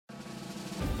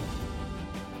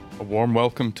A warm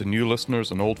welcome to new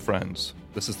listeners and old friends.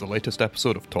 This is the latest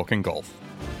episode of Talking Golf.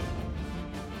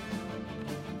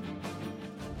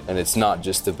 And it's not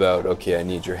just about, okay, I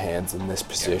need your hands in this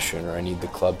position or I need the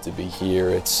club to be here.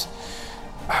 It's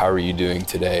how are you doing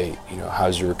today? You know,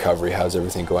 how's your recovery? How's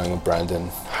everything going with Brendan?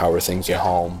 How are things at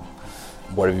home?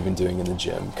 What have you been doing in the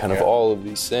gym? Kind of all of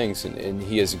these things. And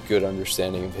he has a good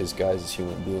understanding of his guys as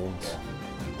human beings.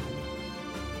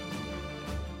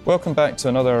 Welcome back to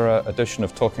another edition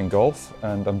of Talking Golf,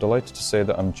 and I'm delighted to say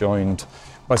that I'm joined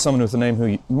by someone with a name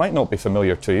who might not be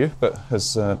familiar to you, but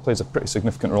plays a pretty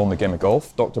significant role in the game of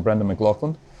golf, Dr. Brendan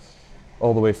McLaughlin,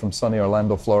 all the way from sunny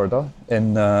Orlando, Florida,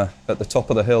 at the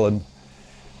top of the hill in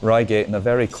Reigate in a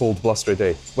very cold, blustery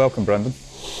day. Welcome, Brendan.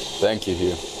 Thank you,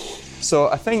 Hugh. So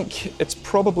I think it's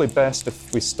probably best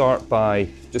if we start by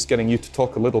just getting you to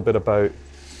talk a little bit about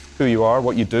who you are,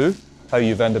 what you do, how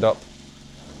you've ended up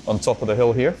on top of the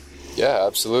hill here. Yeah,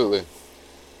 absolutely.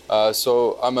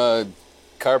 So I'm a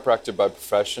chiropractor by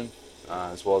profession,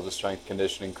 as well as a strength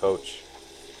conditioning coach.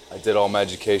 I did all my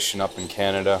education up in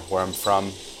Canada, where I'm from,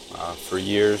 for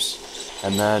years,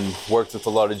 and then worked with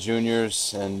a lot of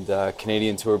juniors and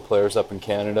Canadian Tour players up in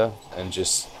Canada, and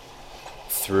just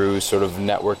through sort of a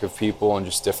network of people and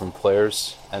just different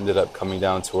players, ended up coming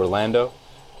down to Orlando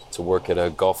to work at a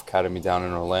golf academy down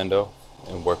in Orlando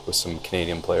and work with some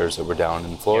Canadian players that were down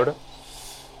in Florida.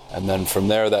 And then from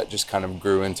there, that just kind of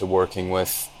grew into working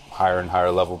with higher and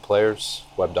higher level players,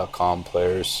 Web.com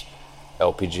players,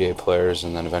 LPGA players,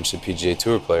 and then eventually PGA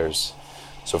Tour players.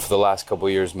 So for the last couple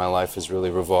of years, my life has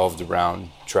really revolved around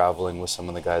traveling with some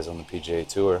of the guys on the PGA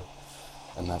Tour.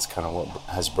 And that's kind of what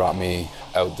has brought me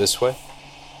out this way,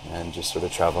 and just sort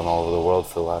of traveling all over the world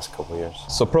for the last couple of years.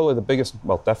 So probably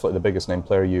definitely the biggest name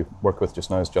player you work with just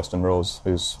now is Justin Rose,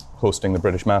 who's hosting the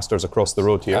British Masters across the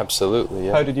road here. Absolutely,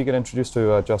 yeah. How did you get introduced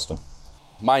to Justin?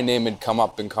 My name had come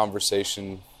up in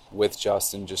conversation with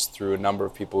Justin just through a number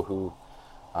of people who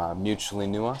mutually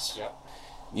knew us. Yeah.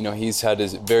 You know, he's had a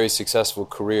very successful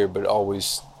career, but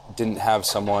always didn't have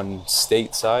someone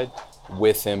stateside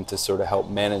with him to sort of help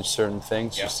manage certain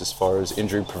things, just as far as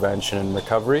injury prevention and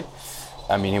recovery.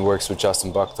 I mean, he works with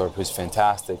Justin Buckthorpe, who's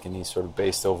fantastic, and he's sort of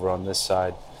based over on this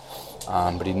side.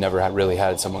 But he never really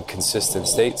had someone consistent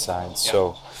stateside.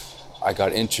 So I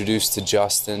got introduced to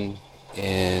Justin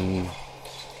in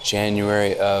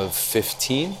January of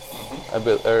 15,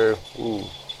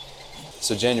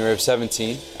 So January of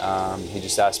 17, he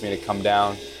just asked me to come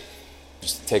down,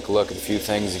 just to take a look at a few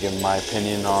things, and give him my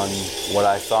opinion on what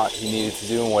I thought he needed to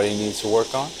do and what he needed to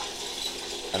work on.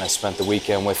 And I spent the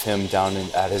weekend with him down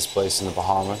at his place in the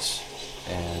Bahamas,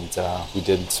 and we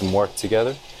did some work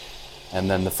together.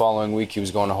 And then the following week he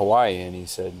was going to Hawaii, and he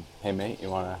said, "Hey mate, you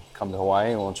want to come to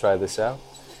Hawaii and we'll try this out?"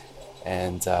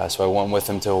 And so I went with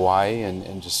him to Hawaii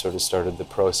and just sort of started the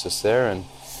process there. And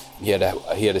he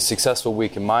had a successful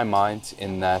week in my mind,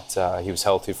 in that he was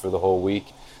healthy for the whole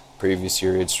week. Previous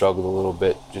year he had struggled a little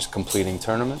bit just completing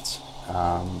tournaments,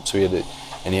 so he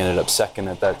ended up second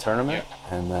at that tournament,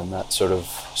 and then that sort of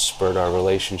spurred our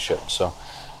relationship. So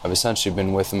I've essentially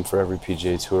been with him for every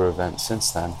PGA Tour event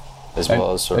since then, as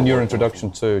well as sort of. And your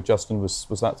introduction to Justin was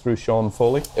that through Sean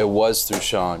Foley? It was through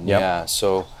Sean, yeah.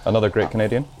 So another great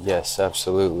Canadian? Yes,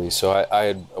 absolutely. So I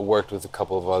had worked with a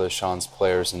couple of other Sean's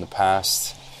players in the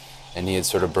past, and he had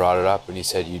sort of brought it up, and he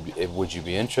said, "Would you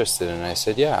be interested?" And I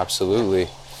said, "Yeah, absolutely."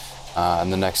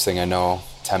 And the next thing I know,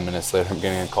 10 minutes later, I'm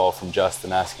getting a call from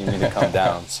Justin asking me to come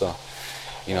down. So,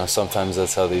 you know, sometimes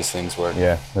that's how these things work.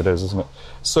 Yeah, it is, isn't it?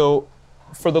 So,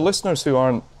 for the listeners who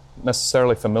aren't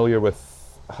necessarily familiar with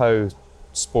how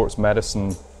sports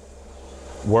medicine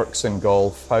works in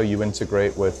golf, how you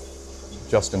integrate with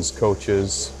Justin's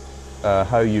coaches,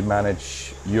 how you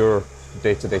manage your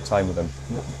day-to-day time with him,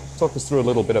 talk us through a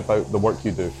little bit about the work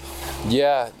you do.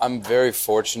 Yeah, I'm very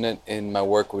fortunate in my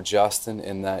work with Justin,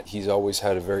 in that he's always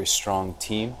had a very strong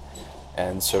team,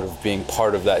 and sort of being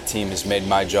part of that team has made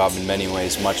my job in many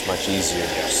ways much, much easier.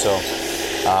 So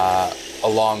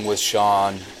along with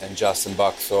Sean and Justin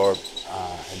Buckthorpe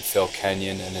and Phil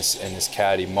Kenyon and his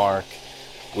caddy Mark,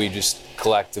 we just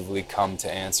collectively come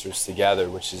to answers together,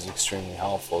 which is extremely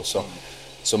helpful.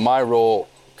 So my role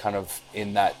kind of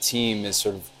in that team is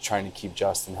sort of trying to keep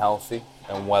Justin healthy,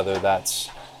 and whether that's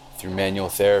through manual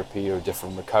therapy or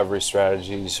different recovery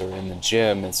strategies or in the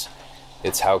gym, it's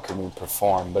how can we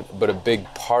perform. But a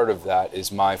big part of that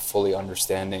is my fully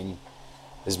understanding,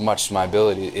 as much as my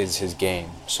ability, is his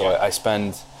game. So I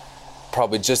spend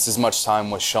probably just as much time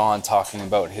with Sean talking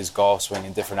about his golf swing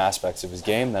and different aspects of his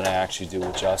game than I actually do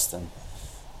with Justin.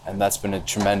 And that's been a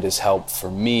tremendous help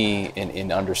for me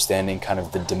in understanding kind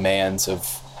of the demands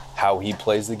of how he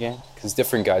plays the game, because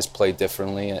different guys play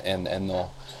differently and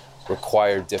they'll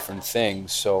require different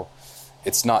things. So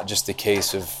it's not just a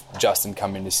case of Justin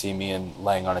coming to see me and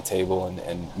laying on a table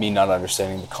and me not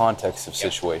understanding the context of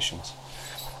situations.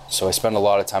 So I spend a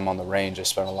lot of time on the range. I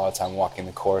spend a lot of time walking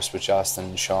the course with Justin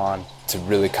and Sean to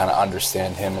really kind of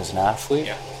understand him as an athlete.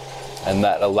 Yeah. And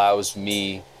that allows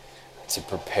me to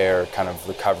prepare kind of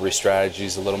recovery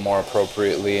strategies a little more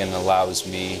appropriately, and allows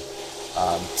me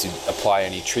to apply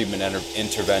any treatment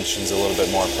interventions a little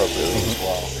bit more appropriately as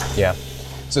well. Yeah.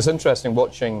 So it's interesting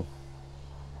watching.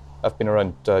 I've been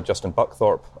around Justin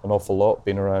Buckthorpe an awful lot,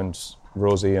 been around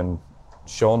Rosie and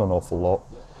Sean an awful lot,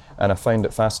 and I find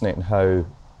it fascinating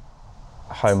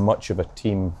how much of a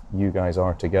team you guys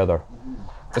are together.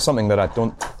 It's something that I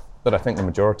think the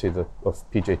majority of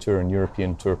PGA Tour and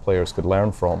European Tour players could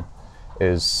learn from,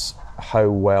 is how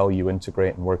well you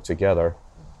integrate and work together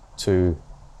to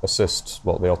assist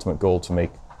the ultimate goal, to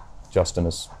make Justin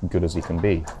as good as he can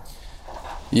be.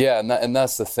 Yeah, and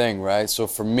that's the thing, right? So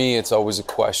for me, it's always a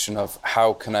question of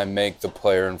how can I make the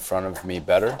player in front of me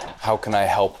better? How can I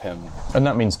help him? And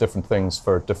that means different things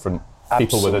for different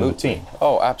people within the team.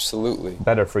 Oh, absolutely.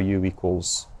 Better for you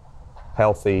equals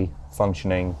healthy,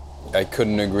 functioning. I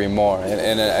couldn't agree more.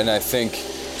 And I think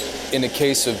in the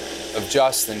case of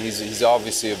Justin, he's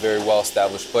obviously a very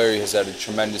well-established player. He has had a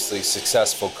tremendously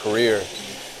successful career.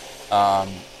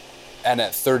 And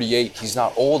at 38, he's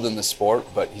not old in the sport,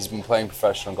 but he's been playing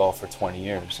professional golf for 20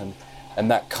 years. And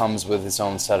that comes with its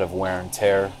own set of wear and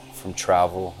tear from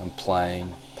travel and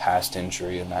playing, past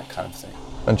injury, and that kind of thing.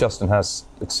 And Justin has,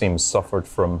 it seems, suffered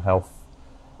from health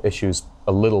issues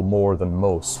a little more than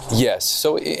most. Yes.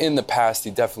 So in the past,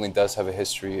 he definitely does have a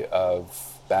history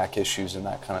of back issues and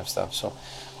that kind of stuff. So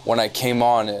when I came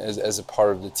on as a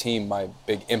part of the team, my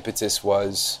big impetus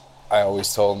was, I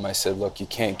always told him, I said, look, you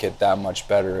can't get that much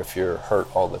better if you're hurt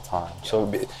all the time.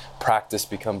 So practice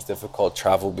becomes difficult,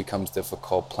 travel becomes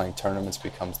difficult, playing tournaments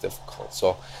becomes difficult.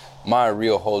 So my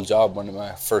real whole job, one of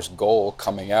my first goal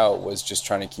coming out, was just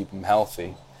trying to keep him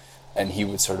healthy, and he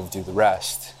would sort of do the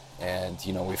rest. And,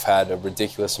 we've had a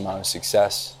ridiculous amount of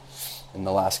success in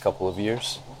the last couple of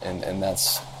years, and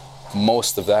that's,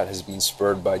 most of that has been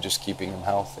spurred by just keeping him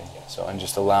healthy. So, and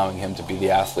just allowing him to be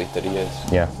the athlete that he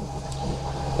is. Yeah.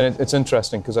 And it's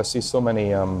interesting because I see so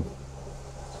many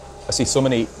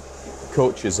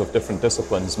coaches of different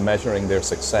disciplines measuring their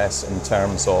success in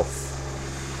terms of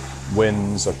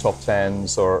wins or top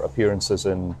tens or appearances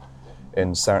in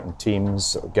certain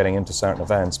teams, or getting into certain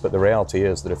events. But the reality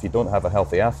is that if you don't have a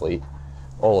healthy athlete,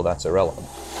 all of that's irrelevant.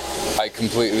 I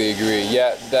completely agree.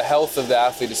 Yeah, the health of the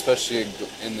athlete, especially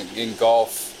in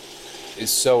golf, is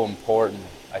so important.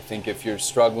 I think if you're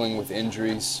struggling with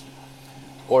injuries,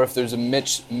 or if there's a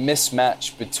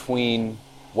mismatch between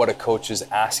what a coach is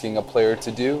asking a player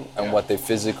to do and what they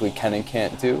physically can and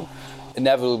can't do,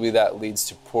 inevitably that leads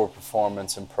to poor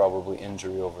performance and probably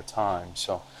injury over time.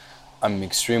 So I'm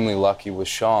extremely lucky with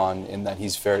Sean in that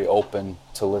he's very open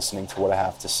to listening to what I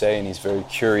have to say, and he's very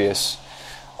curious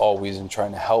always in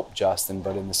trying to help Justin,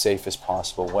 but in the safest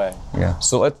possible way. Yeah,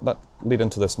 so let lead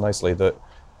into this nicely, that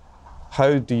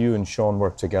how do you and Sean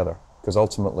work together? Because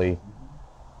ultimately,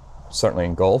 certainly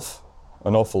in golf,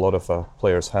 an awful lot of a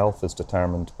player's health is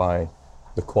determined by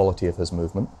the quality of his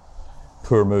movement.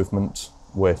 Poor movement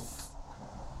with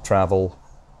travel,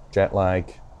 jet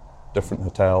lag, different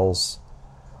hotels,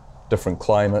 different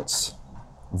climates,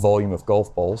 volume of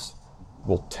golf balls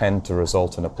will tend to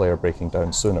result in a player breaking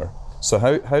down sooner. So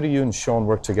how do you and Sean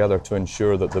work together to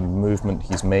ensure that the movement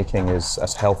he's making is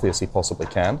as healthy as he possibly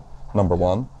can, number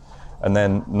one? And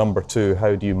then number two,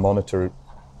 how do you monitor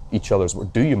each other's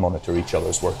work? Do you monitor each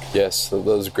other's work? Yes,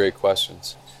 those are great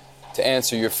questions. To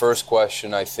answer your first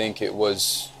question, I think it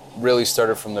was really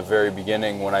started from the very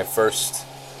beginning when I first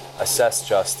assessed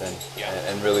Justin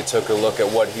and really took a look at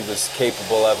what he was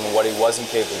capable of and what he wasn't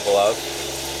capable of,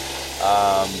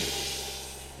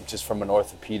 just from an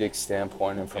orthopedic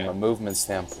standpoint and from a movement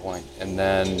standpoint. And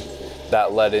then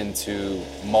that led into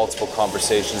multiple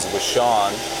conversations with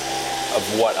Sean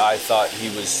of what I thought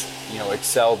he was,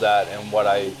 excelled at and what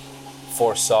I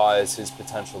foresaw as his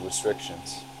potential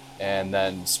restrictions. And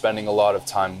then spending a lot of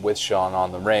time with Sean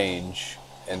on the range.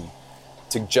 And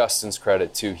to Justin's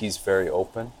credit too, he's very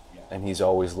open and he's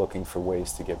always looking for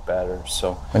ways to get better.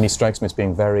 And he strikes me as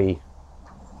being very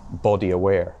body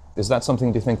aware. Is that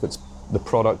something, do you think, that's the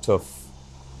product of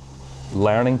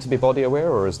learning to be body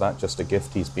aware, or is that just a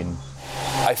gift he's been?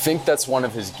 I think that's one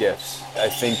of his gifts. I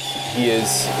think he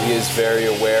is very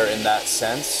aware in that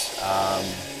sense.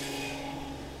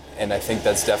 And I think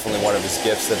that's definitely one of his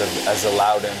gifts that has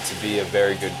allowed him to be a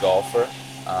very good golfer.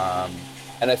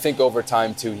 And I think over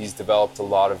time, too, he's developed a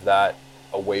lot of that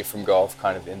away from golf,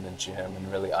 kind of in the gym,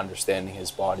 and really understanding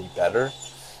his body better.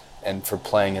 And for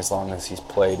playing as long as he's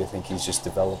played, I think he's just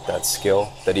developed that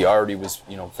skill that he already was,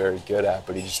 very good at,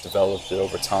 but he just developed it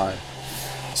over time.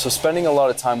 So spending a lot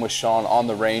of time with Sean on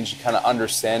the range, kind of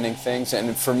understanding things.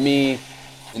 And for me,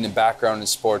 in the background in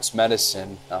sports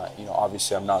medicine,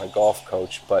 obviously I'm not a golf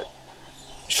coach, but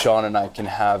Sean and I can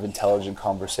have intelligent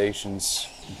conversations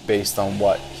based on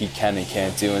what he can and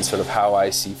can't do and sort of how I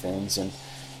see things. And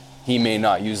he may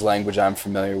not use language I'm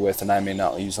familiar with, and I may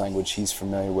not use language he's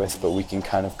familiar with, but we can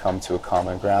kind of come to a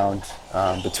common ground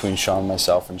between Sean,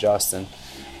 myself, and Justin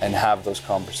and have those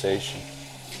conversations.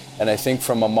 And I think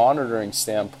from a monitoring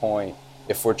standpoint,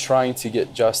 if we're trying to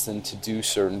get Justin to do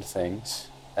certain things,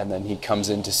 and then he comes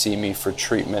in to see me for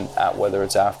treatment at whether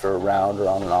it's after a round or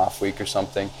on an off week or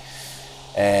something,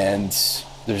 and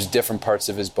there's different parts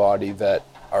of his body that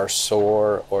are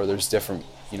sore, or there's different,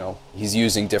 he's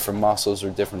using different muscles or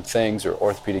different things, or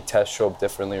orthopedic tests show up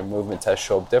differently, or movement tests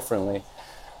show up differently,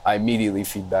 I immediately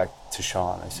feed back to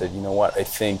Sean. I said, you know what, I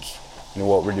think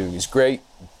what we're doing is great,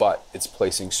 but it's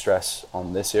placing stress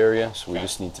on this area, so we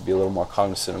just need to be a little more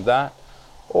cognizant of that.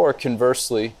 Or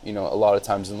conversely, a lot of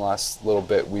times in the last little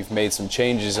bit, we've made some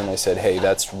changes, and I said, hey,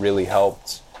 that's really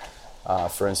helped.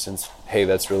 For instance, hey,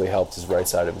 that's really helped his right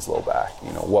side of his low back.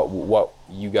 What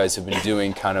you guys have been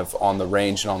doing kind of on the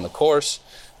range and on the course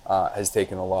has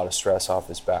taken a lot of stress off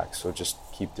his back, so just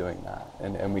keep doing that.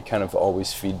 And we kind of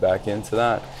always feed back into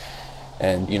that.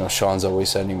 And, Sean's always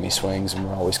sending me swings, and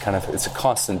we're always kind of, it's a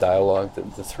constant dialogue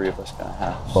that the three of us kind of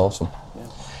have. Awesome. Yeah.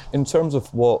 In terms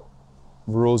of what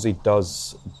Rosie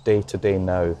does day to day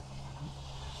now,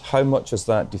 how much has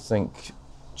that, do you think,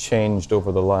 changed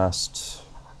over the last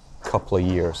couple of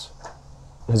years?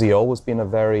 Has he always been a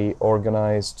very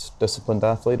organised, disciplined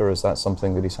athlete, or is that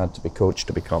something that he's had to be coached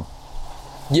to become?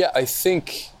 Yeah, I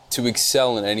think to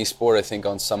excel in any sport, I think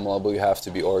on some level you have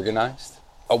to be organised.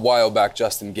 A while back,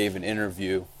 Justin gave an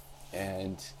interview,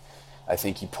 and I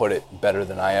think he put it better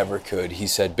than I ever could. He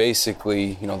said,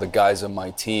 basically, the guys on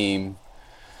my team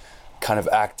kind of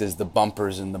act as the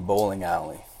bumpers in the bowling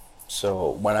alley. So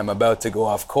when I'm about to go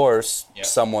off course,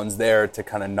 someone's there to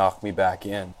kind of knock me back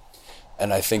in.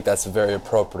 And I think that's a very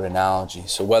appropriate analogy.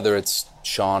 So whether it's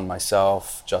Sean,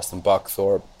 myself, Justin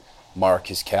Buckthorpe, Mark,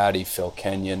 his caddy, Phil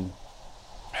Kenyon,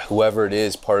 whoever it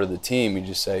is, part of the team, you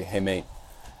just say, hey, mate,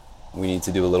 we need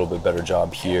to do a little bit better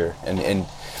job here. And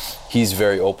he's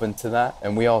very open to that.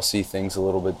 And we all see things a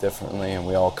little bit differently, and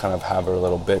we all kind of have our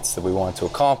little bits that we want to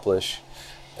accomplish.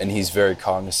 And he's very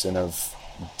cognizant of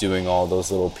doing all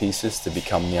those little pieces to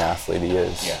become the athlete he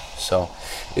is. Yeah. So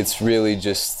it's really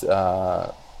just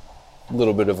a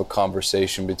little bit of a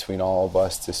conversation between all of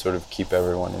us to sort of keep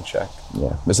everyone in check.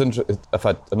 Yeah, I've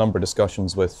had a number of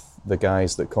discussions with the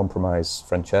guys that comprise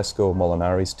Francesco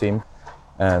Molinari's team,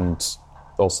 and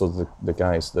also the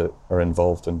guys that are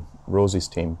involved in Rosie's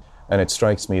team. And it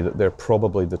strikes me that they're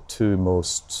probably the two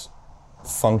most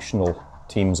functional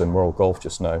teams in world golf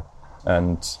just now.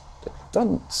 And it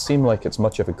doesn't seem like it's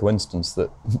much of a coincidence that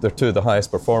they're two of the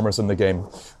highest performers in the game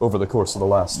over the course of the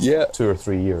last 2 or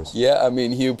 3 years. Yeah, I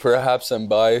mean, Hugh, perhaps I'm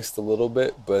biased a little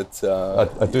bit, but...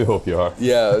 I do hope you are.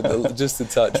 Yeah, just a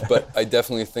touch. But I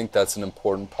definitely think that's an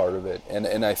important part of it.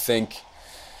 And I think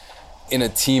in a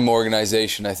team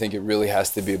organization, I think it really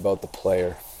has to be about the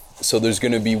player. So there's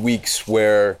going to be weeks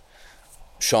where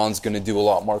Sean's going to do a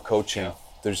lot more coaching. Yeah.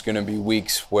 There's going to be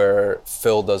weeks where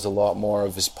Phil does a lot more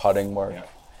of his putting work. Yeah.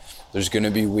 There's going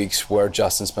to be weeks where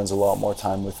Justin spends a lot more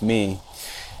time with me.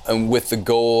 And with the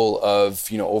goal of,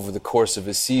 over the course of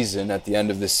a season, at the end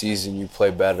of the season, you play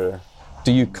better.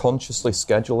 Do you consciously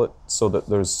schedule it so that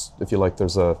there's, if you like,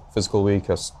 there's a physical week,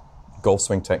 a golf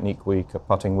swing technique week, a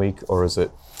putting week, or is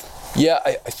it? Yeah,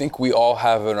 I think we all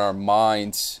have in our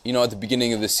minds, at the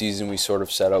beginning of the season, we sort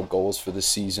of set out goals for the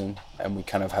season, and we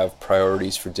kind of have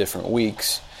priorities for different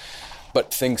weeks,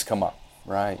 but things come up,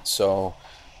 right? So,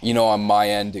 on my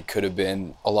end, it could have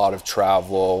been a lot of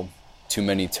travel, too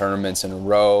many tournaments in a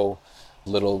row,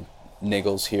 little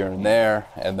niggles here and there,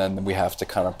 and then we have to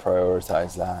kind of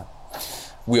prioritize that.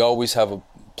 We always have a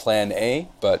plan A,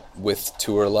 but with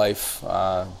tour life,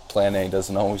 plan A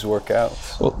doesn't always work out.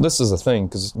 Well, this is the thing,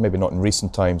 because maybe not in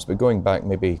recent times, but going back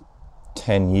maybe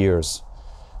 10 years,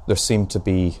 there seemed to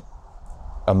be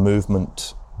a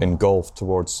movement in golf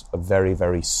towards a very,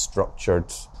 very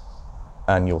structured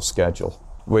annual schedule,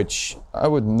 which I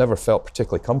would never felt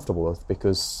particularly comfortable with,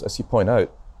 because, as you point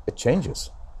out, it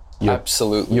changes.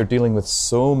 Absolutely. You're dealing with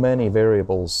so many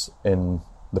variables in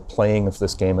the playing of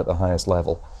this game at the highest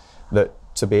level that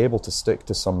to be able to stick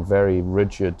to some very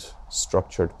rigid,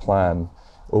 structured plan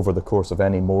over the course of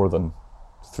any more than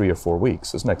 3 or 4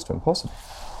 weeks is next to impossible.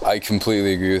 I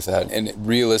completely agree with that. And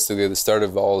realistically, at the start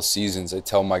of all the seasons, I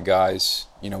tell my guys,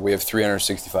 we have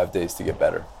 365 days to get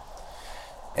better.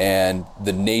 And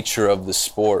the nature of the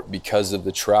sport, because of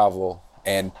the travel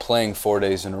and playing 4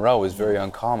 days in a row, is very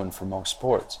uncommon for most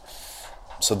sports.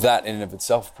 So that in and of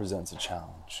itself presents a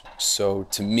challenge. So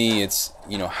to me, it's,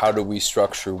 how do we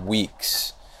structure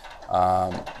weeks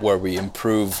where we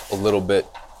improve a little bit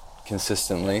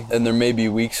consistently? And there may be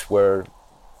weeks where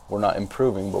we're not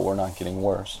improving, but we're not getting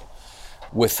worse,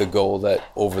 with the goal that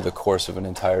over the course of an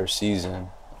entire season,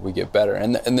 we get better.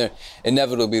 And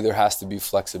inevitably, there has to be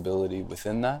flexibility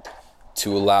within that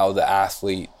to allow the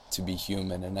athlete to be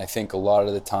human. And I think a lot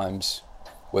of the times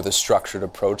with a structured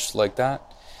approach like that,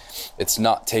 it's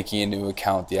not taking into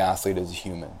account the athlete as a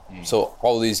human. So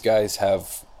all these guys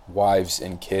have wives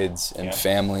and kids and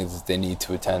families that they need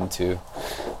to attend to.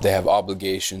 They have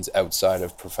obligations outside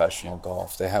of professional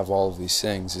golf. They have all of these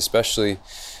things, especially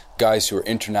guys who are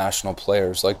international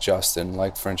players like Justin,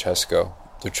 like Francesco.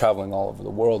 They're traveling all over the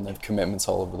world and have commitments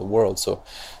all over the world. So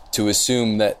to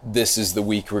assume that this is the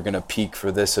week we're going to peak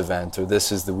for this event, or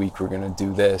this is the week we're going to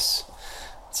do this,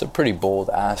 it's a pretty bold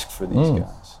ask for these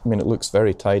guys. I mean, it looks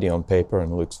very tidy on paper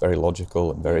and it looks very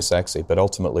logical and very sexy, but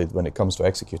ultimately when it comes to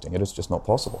executing it, it's just not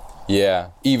possible. Yeah,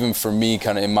 even for me,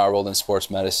 kind of in my role in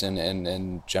sports medicine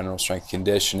and general strength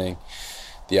conditioning,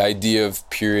 the idea of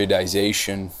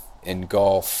periodization in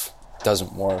golf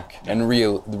doesn't work. And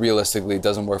realistically, it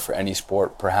doesn't work for any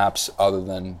sport, perhaps other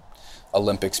than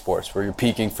Olympic sports, where you're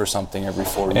peaking for something every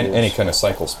 4 years. Any kind of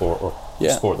cycle sport or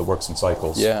sport that works in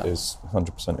cycles is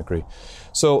 100% agree.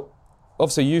 So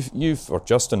obviously you've or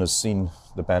Justin has seen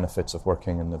the benefits of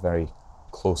working in a very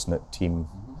close-knit team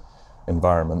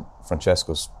environment.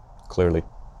 Francesco's clearly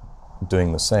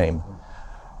doing the same.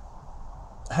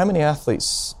 How many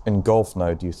athletes in golf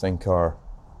now do you think are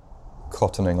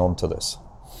cottoning onto this?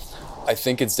 I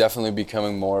think it's definitely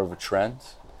becoming more of a trend.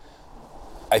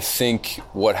 I think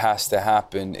what has to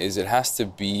happen is it has to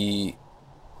be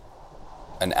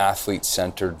an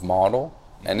athlete-centered model.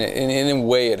 And in a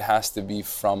way, it has to be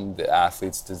from the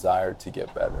athlete's desire to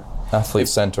get better.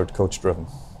 Athlete-centered, coach-driven.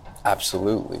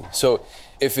 Absolutely. So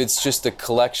if it's just a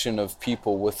collection of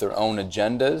people with their own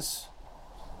agendas,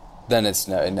 then it's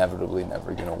inevitably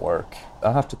never going to work.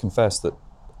 I have to confess that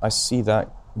I see that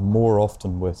more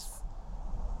often with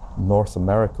North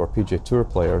America or PGA Tour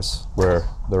players, where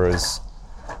there is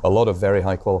a lot of very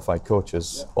high qualified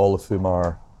coaches, all of whom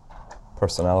are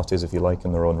personalities, if you like,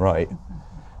 in their own right.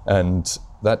 And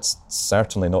that's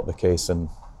certainly not the case in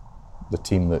the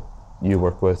team that you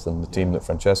work with and the team that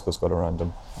Francesco's got around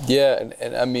him. Yeah,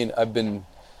 and I mean, I've been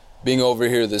being over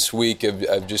here this week,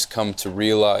 I've just come to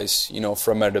realize,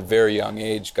 from at a very young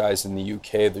age, guys in the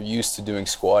UK, they're used to doing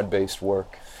squad-based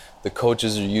work. The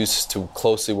coaches are used to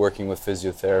closely working with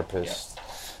physiotherapists.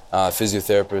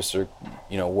 Physiotherapists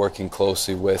are, working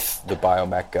closely with the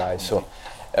biomech guys. So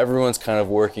everyone's kind of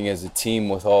working as a team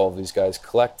with all of these guys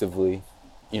collectively,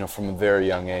 from a very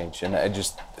young age. And I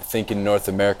just think in North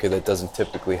America that doesn't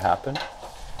typically happen.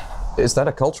 Is that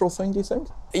a cultural thing, do you think?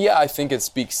 Yeah, I think it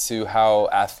speaks to how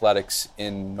athletics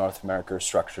in North America are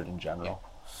structured in general.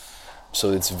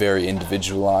 So it's very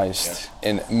individualized.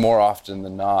 And more often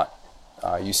than not,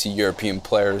 you see European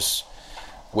players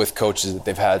with coaches that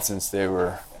they've had since they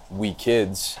were wee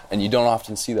kids, and you don't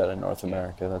often see that in North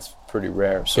America. That's pretty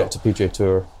rare. So get to PGA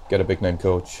Tour, get a big name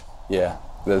coach. Yeah,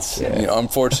 that's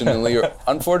unfortunately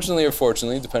or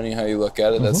fortunately, depending how you look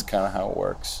at it, that's kind of how it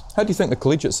works. How do you think the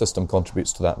collegiate system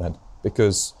contributes to that then?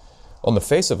 Because on the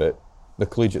face of it, the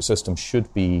collegiate system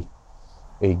should be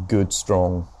a good,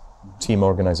 strong team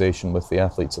organization with the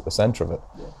athletes at the center of it.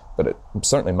 But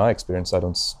certainly in my experience, I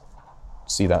don't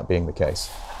see that being the case.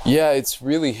 Yeah, it's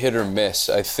really hit or miss.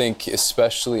 I think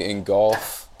especially in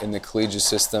golf, in the collegiate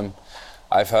system,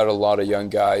 I've had a lot of young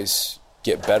guys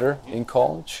get better in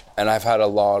college, and I've had a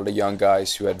lot of young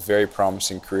guys who had very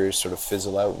promising careers sort of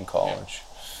fizzle out in college.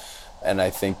 And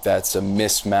I think that's a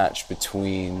mismatch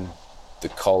between the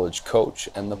college coach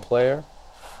and the player.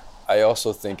 I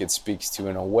also think it speaks to,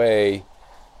 in a way,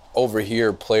 over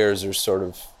here, players are sort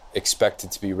of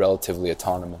expected to be relatively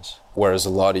autonomous, whereas a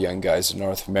lot of young guys in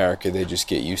North America, they just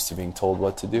get used to being told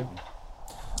what to do.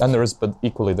 And there is, but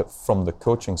equally, that from the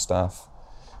coaching staff,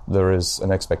 there is an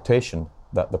expectation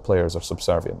that the players are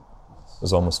subservient.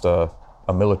 There's almost a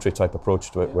military type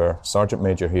approach to it, where Sergeant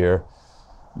Major here,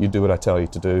 you do what I tell you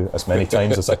to do as many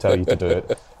times as I tell you to do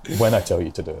it, when I tell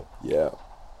you to do it.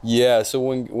 Yeah, so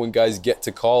when guys get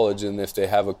to college, and if they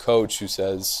have a coach who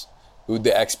says, who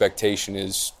the expectation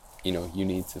is, you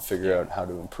need to figure out how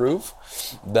to improve,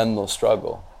 then they'll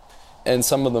struggle. And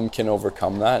some of them can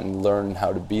overcome that and learn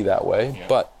how to be that way. Yeah.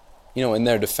 But, you know, in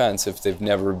their defense, if they've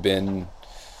never been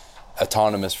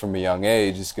autonomous from a young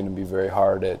age, it's going to be very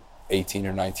hard at 18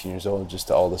 or 19 years old just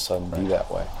to all of a sudden be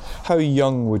that way. How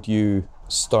young would you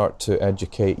start to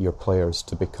educate your players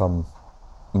to become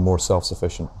more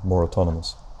self-sufficient, more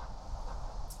autonomous?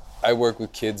 I work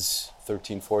with kids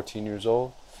 13, 14 years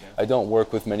old. Yeah. I don't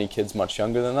work with many kids much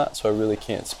younger than that, so I really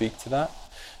can't speak to that.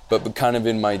 But kind of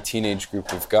in my teenage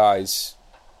group of guys,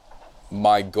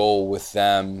 my goal with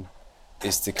them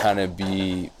is to kind of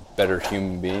be better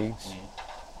human beings.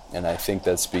 And I think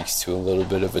that speaks to a little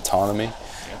bit of autonomy.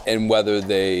 Yeah. And whether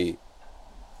they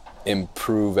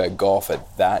improve at golf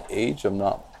at that age, I'm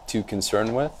not too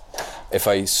concerned with. If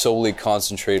I solely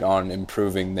concentrate on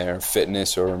improving their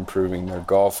fitness or improving their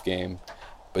golf game,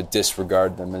 but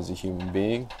disregard them as a human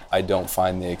being, I don't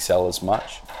find they excel as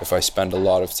much. If I spend a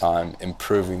lot of time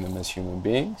improving them as human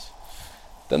beings,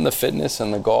 then the fitness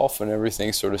and the golf and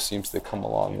everything sort of seems to come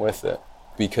along with it,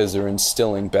 because they're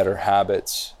instilling better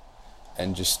habits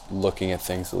and just looking at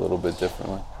things a little bit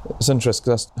differently. It's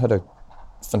interesting because I had a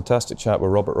fantastic chat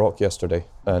with Robert Rock yesterday,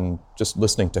 and just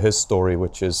listening to his story,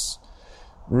 which is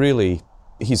really,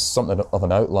 he's something of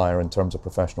an outlier in terms of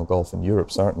professional golf in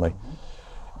Europe, certainly.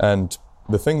 And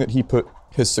the thing that he put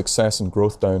his success and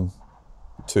growth down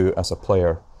to as a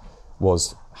player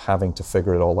was having to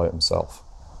figure it all out himself.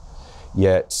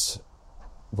 Yet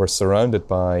we're surrounded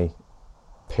by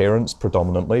parents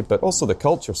predominantly, but also the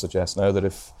culture suggests now that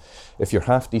if you're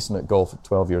half decent at golf at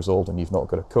 12 years old and you've not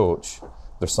got a coach,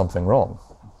 there's something wrong.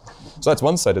 So that's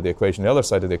one side of the equation. The other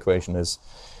side of the equation is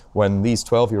when these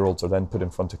 12-year-olds are then put in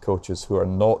front of coaches who are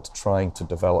not trying to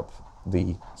develop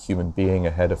the human being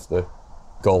ahead of the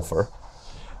golfer,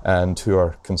 and who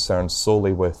are concerned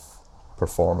solely with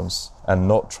performance and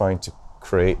not trying to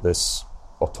create this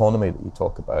autonomy that you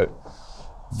talk about,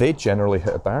 they generally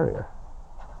hit a barrier.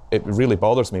 It really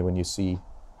bothers me when you see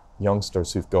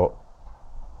youngsters who've got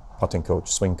putting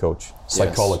coach, swing coach,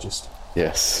 psychologist.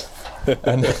 Yes.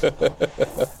 and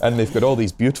they've got all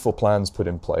these beautiful plans put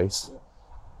in place,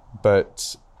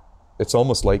 but it's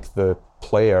almost like the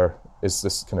player is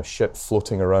this kind of ship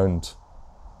floating around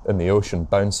in the ocean,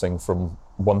 bouncing from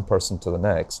one person to the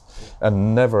next,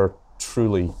 and never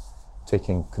truly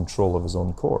taking control of his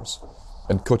own course.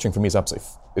 And coaching for me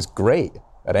is great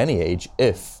at any age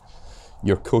if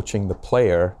you're coaching the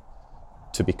player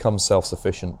to become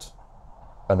self-sufficient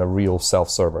and a real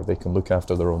self-server. They can look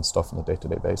after their own stuff on a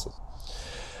day-to-day basis.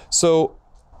 So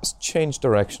let's change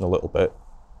direction a little bit.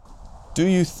 Do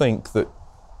you think that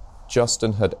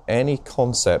Justin had any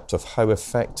concept of how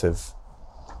effective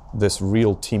this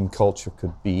real team culture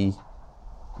could be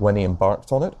when he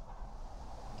embarked on it?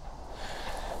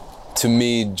 To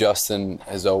me, Justin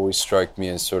has always struck me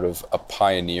as sort of a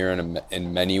pioneer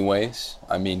in many ways.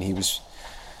 I mean, he was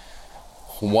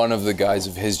one of the guys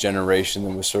of his generation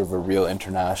that was sort of a real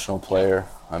international player.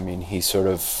 I mean, he sort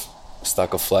of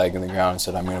stuck a flag in the ground and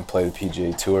said, I'm going to play the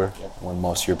PGA Tour, when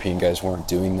most European guys weren't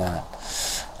doing that.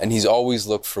 And he's always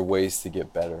looked for ways to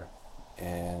get better.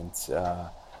 And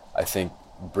I think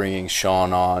bringing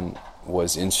Sean on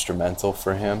was instrumental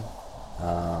for him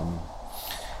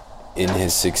in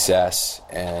his success.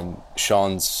 And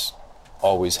Sean's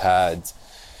always had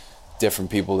different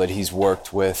people that he's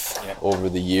worked with over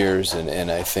the years,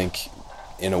 and I think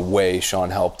in a way Sean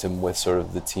helped him with sort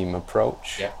of the team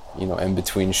approach. You know, in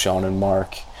between Sean and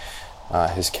Mark,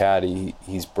 his caddy,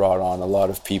 he's brought on a lot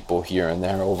of people here and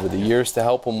there over the years to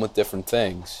help him with different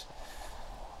things.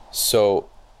 So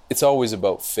it's always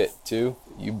about fit too.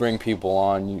 You bring people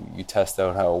on, you test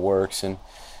out how it works,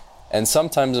 and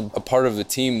sometimes a part of the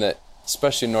team that,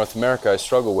 especially in North America, I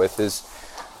struggle with is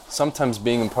sometimes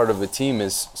being a part of a team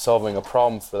is solving a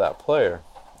problem for that player.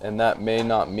 And that may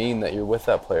not mean that you're with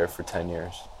that player for 10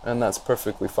 years. And that's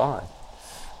perfectly fine.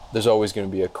 There's always going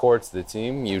to be a core to the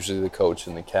team, usually the coach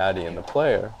and the caddy and the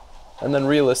player. And then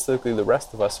realistically, the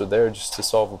rest of us are there just to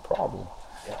solve a problem.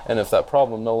 And if that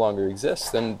problem no longer exists,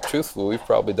 then truthfully, we've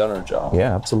probably done our job.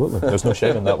 Yeah, absolutely. There's no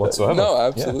shame in that whatsoever. No,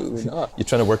 absolutely not. You're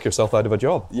trying to work yourself out of a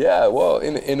job. Yeah, well,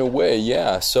 in a way,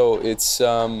 yeah. So it's...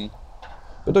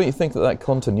 But don't you think that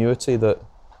continuity that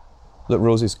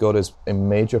Rosie's got is a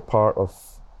major part of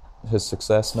his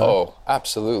success now? Oh,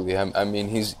 absolutely. I mean,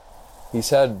 he's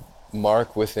had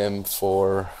Mark with him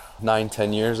for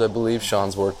 9-10 years, I believe.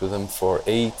 Sean's worked with him for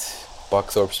 8.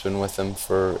 Buckthorpe's been with him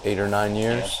for 8 or 9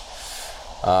 years.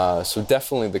 So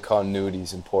definitely the continuity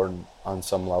is important on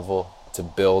some level to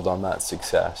build on that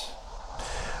success.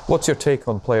 What's your take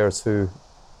on players who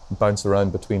bounce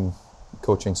around between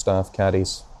coaching staff,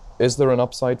 caddies? Is there an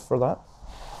upside for that?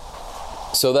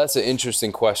 So that's an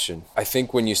interesting question. I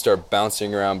think when you start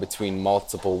bouncing around between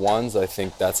multiple ones, I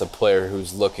think that's a player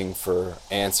who's looking for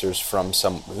answers from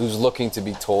who's looking to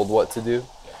be told what to do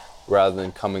rather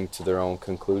than coming to their own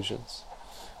conclusions.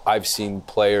 I've seen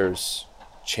players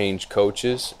change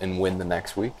coaches and win the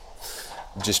next week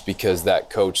just because that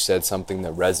coach said something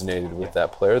that resonated with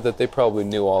that player that they probably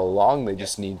knew all along. They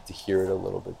just needed to hear it a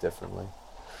little bit differently.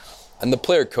 And the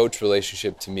player-coach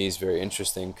relationship to me is very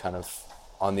interesting, kind of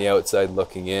on the outside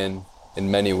looking in. In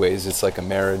many ways, it's like a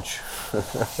marriage.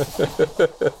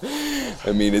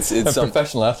 I mean, it's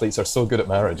professional athletes are so good at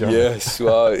marriage, aren't yes, they?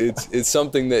 Well, it's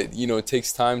something that, it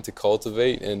takes time to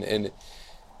cultivate, and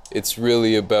it's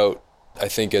really about, I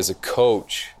think, as a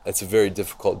coach, that's a very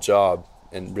difficult job,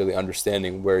 and really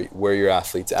understanding where your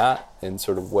athlete's at and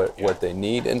sort of what they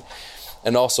need.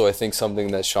 And also, I think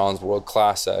something that Sean's world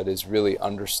class at is really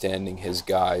understanding his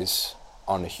guys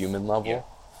on a human level. Yeah.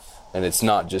 And it's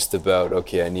not just about,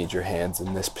 okay, I need your hands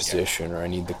in this position, or I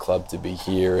need the club to be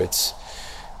here. It's,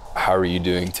 how are you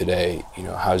doing today?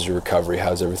 How's your recovery?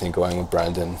 How's everything going with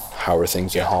Brendan? How are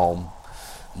things at home?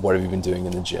 What have you been doing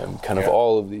in the gym? Kind of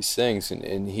all of these things.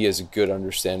 And he has a good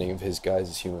understanding of his guys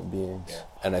as human beings. Yeah.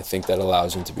 And I think that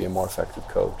allows him to be a more effective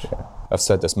coach. Yeah. I've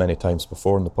said this many times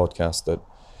before in the podcast that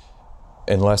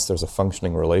unless there's a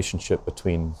functioning relationship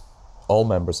between all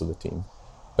members of the team,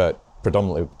 but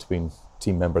predominantly between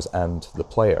team members and the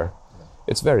player,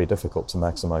 it's very difficult to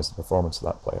maximize the performance of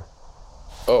that player.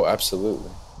 Oh, absolutely.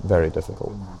 Very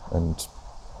difficult. And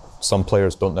some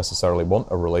players don't necessarily want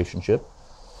a relationship,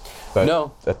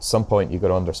 but at some point you've got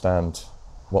to understand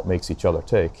what makes each other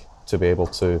tick to be able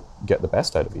to get the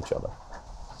best out of each other.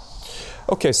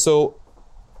 Okay, so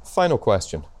final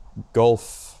question.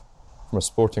 Golf, from a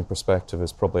sporting perspective,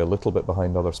 is probably a little bit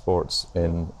behind other sports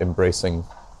in embracing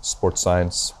sports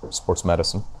science, sports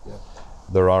medicine. Yeah.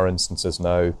 There are instances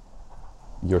now,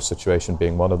 your situation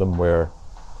being one of them, where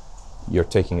you're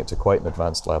taking it to quite an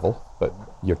advanced level, but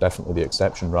you're definitely the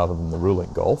exception rather than the rule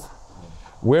in golf.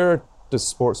 Where does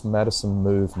sports medicine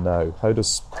move now? How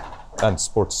does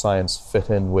sports science fit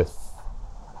in with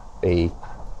a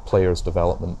player's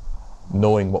development,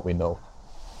 knowing what we know?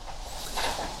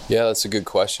 Yeah, that's a good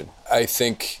question. I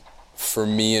think for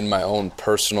me in my own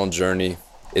personal journey,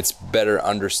 it's better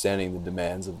understanding the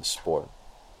demands of the sport.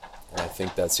 And I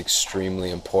think that's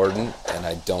extremely important, and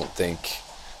I don't think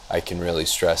I can really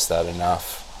stress that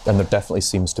enough. And there definitely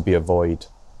seems to be a void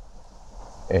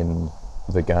in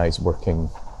the guys working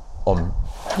on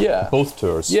both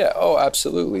tours. Yeah, oh,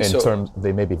 absolutely. In terms,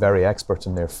 they may be very expert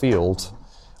in their field,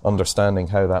 understanding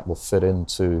how that will fit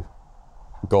into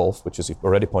golf, which, as you've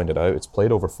already pointed out, it's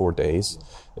played over 4 days.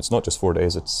 It's not just 4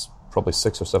 days, it's probably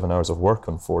 6 or 7 hours of work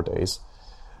on 4 days.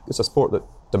 It's a sport that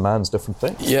demands different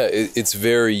things. Yeah, it's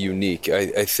very unique.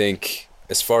 I think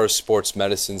as far as sports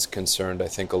medicine's concerned, I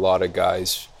think a lot of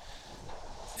guys,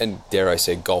 and dare I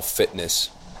say golf fitness,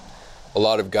 a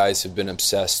lot of guys have been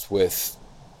obsessed with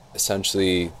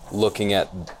essentially looking at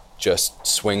just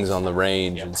swings on the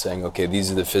range and saying, okay,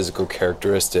 these are the physical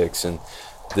characteristics and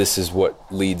this is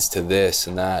what leads to this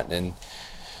and that. And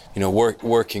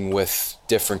working with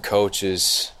different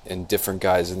coaches and different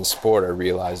guys in the sport, I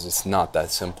realized it's not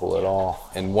that simple at all.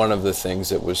 And one of the things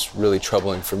that was really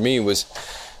troubling for me was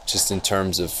just in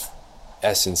terms of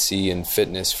S&C and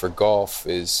fitness for golf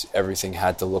is everything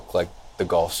had to look like the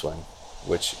golf swing,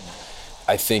 which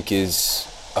I think is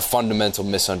a fundamental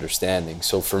misunderstanding.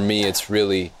 So for me, it's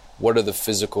really, what are the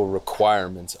physical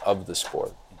requirements of the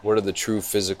sport? What are the true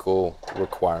physical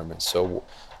requirements? So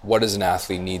what does an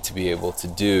athlete need to be able to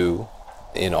do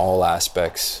in all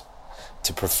aspects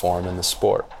to perform in the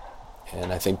sport?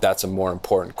 And I think that's a more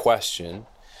important question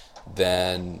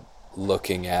than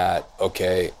looking at,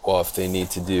 okay, well, if they need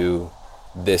to do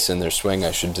this in their swing,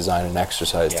 I should design an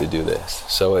exercise to do this.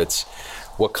 So it's,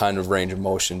 what kind of range of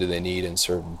motion do they need in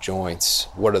certain joints?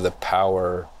 What are the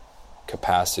power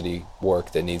capacity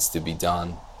work that needs to be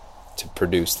done to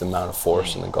produce the amount of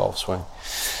force in the golf swing?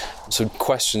 So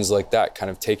questions like that, kind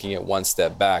of taking it one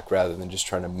step back rather than just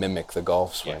trying to mimic the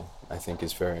golf swing, I think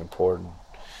is very important.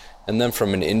 And then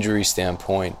from an injury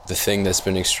standpoint, the thing that's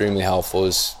been extremely helpful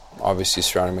is obviously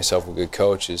surrounding myself with good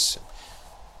coaches,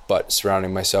 but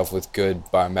surrounding myself with good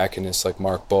biomechanists like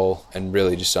Mark Bull, and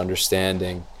really just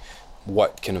understanding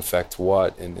what can affect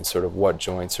what and sort of what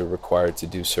joints are required to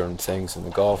do certain things in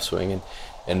the golf swing,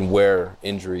 and where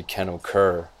injury can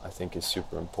occur, I think is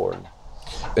super important.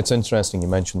 It's interesting you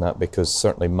mention that, because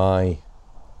certainly my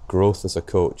growth as a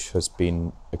coach has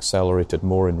been accelerated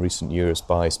more in recent years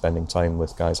by spending time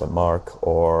with guys like Mark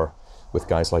or with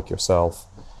guys like yourself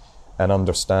and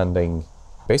understanding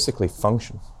basically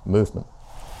function, movement.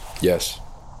 Yes.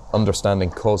 understanding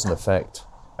cause and effect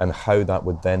and how that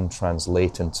would then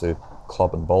translate into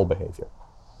club and ball behaviour.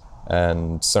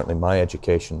 And certainly my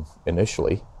education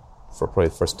initially, for probably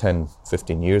the first 10,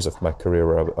 15 years of my career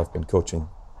where I've been coaching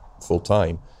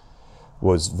full-time,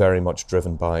 was very much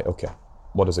driven by, okay,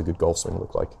 what does a good golf swing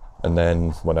look like? And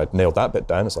then when I'd nailed that bit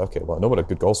down, it's like, okay, well, I know what a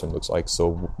good golf swing looks like,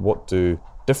 so what do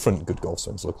different good golf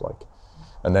swings look like?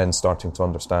 And then starting to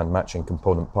understand matching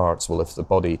component parts. Well, if the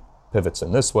body pivots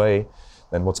in this way,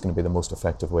 then what's going to be the most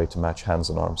effective way to match hands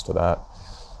and arms to that?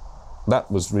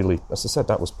 That was really, as I said,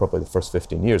 that was probably the first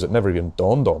 15 years. It never even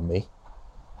dawned on me,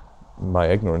 my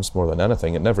ignorance more than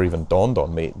anything, it never even dawned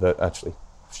on me that actually,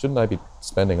 shouldn't I be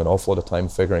spending an awful lot of time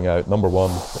figuring out, number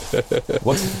one,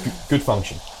 what's good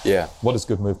function? Yeah. What does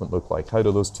good movement look like? How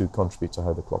do those two contribute to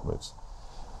how the club moves?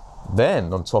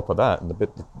 Then, on top of that, and the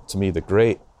bit, to me, the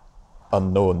great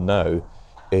unknown now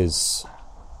is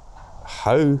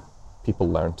how people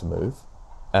learn to move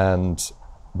and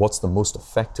what's the most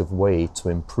effective way to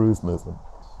improve movement.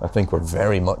 I think we're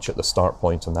very much at the start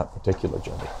point on that particular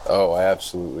journey. Oh, I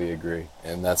absolutely agree.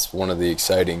 And that's one of the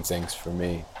exciting things for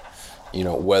me. You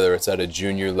know, whether it's at a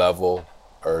junior level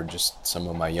or just some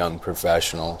of my young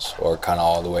professionals or kind of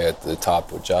all the way at the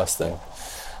top with Justin,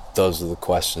 those are the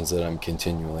questions that I'm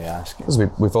continually asking. Because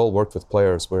we've all worked with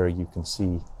players where you can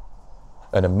see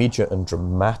an immediate and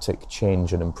dramatic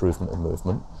change and improvement in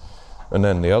movement. And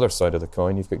then the other side of the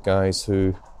coin, you've got guys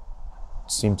who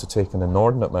seem to take an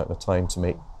inordinate amount of time to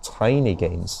make tiny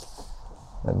gains.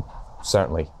 And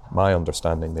certainly my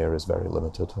understanding there is very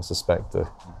limited. I suspect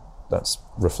that's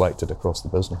reflected across the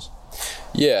business.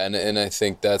 Yeah, and I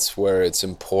think that's where it's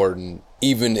important.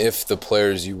 Even if the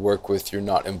players you work with, you're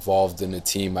not involved in a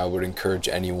team, I would encourage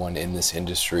anyone in this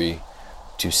industry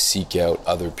to seek out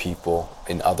other people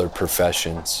in other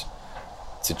professions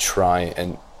to try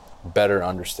and better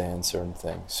understand certain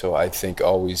things. So I think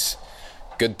always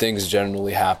good things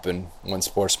generally happen when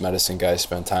sports medicine guys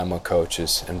spend time with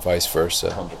coaches and vice versa.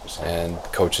 100%. And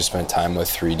coaches spend time with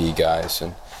 3D guys.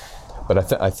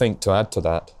 But I think to add to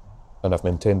that, and I've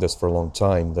maintained this for a long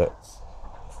time,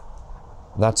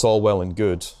 that's all well and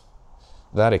good.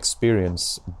 That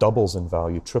experience doubles in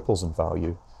value, triples in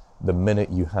value, the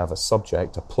minute you have a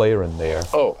subject, a player in there.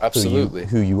 Oh, absolutely.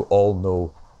 Who you all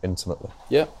know intimately.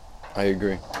 Yeah, I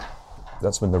agree.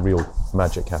 That's when the real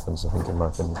magic happens, I think, in my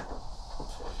opinion.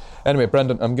 Anyway,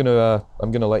 Brendan, I'm gonna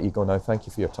let you go now. Thank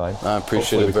you for your time. I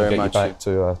appreciate it very much. Hopefully we can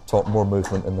get you back to talk more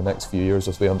movement in the next few years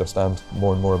as we understand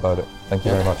more and more about it. Thank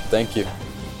you very much. Thank you.